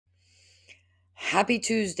Happy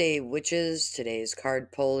Tuesday, witches. Today's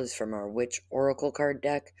card pull is from our Witch Oracle card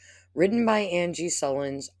deck, written by Angie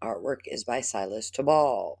Sullins. Artwork is by Silas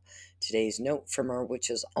Tabal. Today's note from our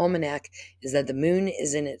Witch's Almanac is that the moon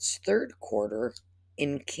is in its third quarter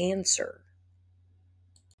in Cancer.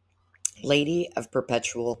 Lady of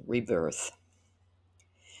Perpetual Rebirth.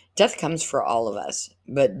 Death comes for all of us,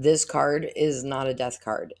 but this card is not a death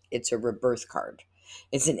card. It's a rebirth card.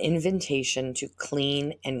 It's an invitation to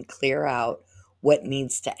clean and clear out what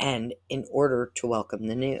needs to end in order to welcome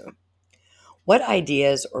the new. What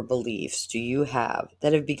ideas or beliefs do you have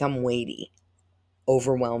that have become weighty,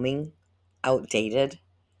 overwhelming, outdated?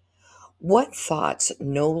 What thoughts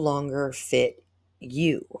no longer fit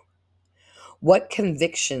you? What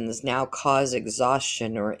convictions now cause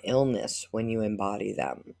exhaustion or illness when you embody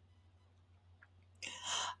them?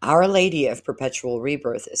 Our Lady of Perpetual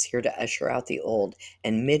Rebirth is here to usher out the old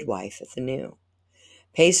and midwife the new.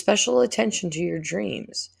 Pay special attention to your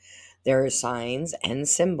dreams. There are signs and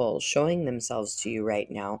symbols showing themselves to you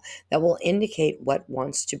right now that will indicate what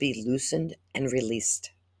wants to be loosened and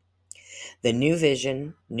released. The new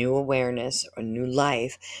vision, new awareness, or new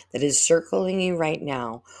life that is circling you right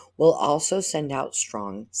now will also send out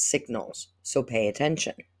strong signals, so pay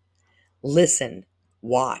attention. Listen,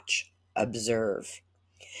 watch, observe.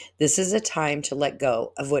 This is a time to let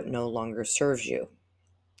go of what no longer serves you.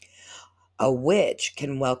 A witch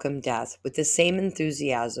can welcome death with the same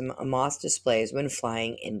enthusiasm a moth displays when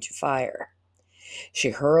flying into fire. She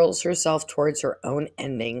hurls herself towards her own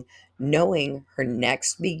ending, knowing her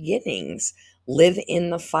next beginnings live in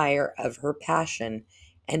the fire of her passion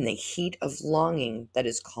and the heat of longing that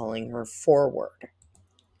is calling her forward.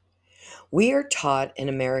 We are taught in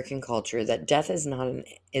American culture that death is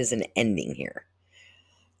an ending here,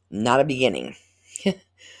 not a beginning,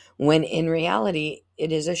 when in reality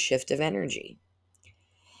it is a shift of energy.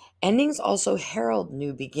 Endings also herald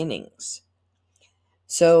new beginnings.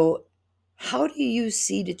 So, how do you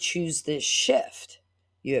see to choose this shift?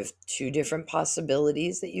 You have two different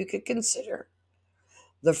possibilities that you could consider.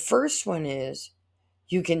 The first one is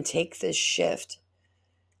you can take this shift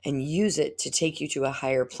and use it to take you to a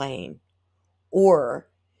higher plane, or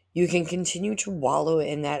you can continue to wallow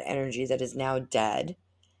in that energy that is now dead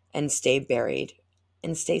and stay buried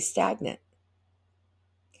and stay stagnant.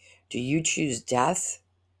 Do you choose death,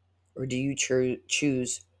 or do you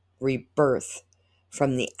choose rebirth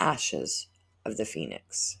from the ashes of the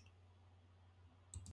phoenix?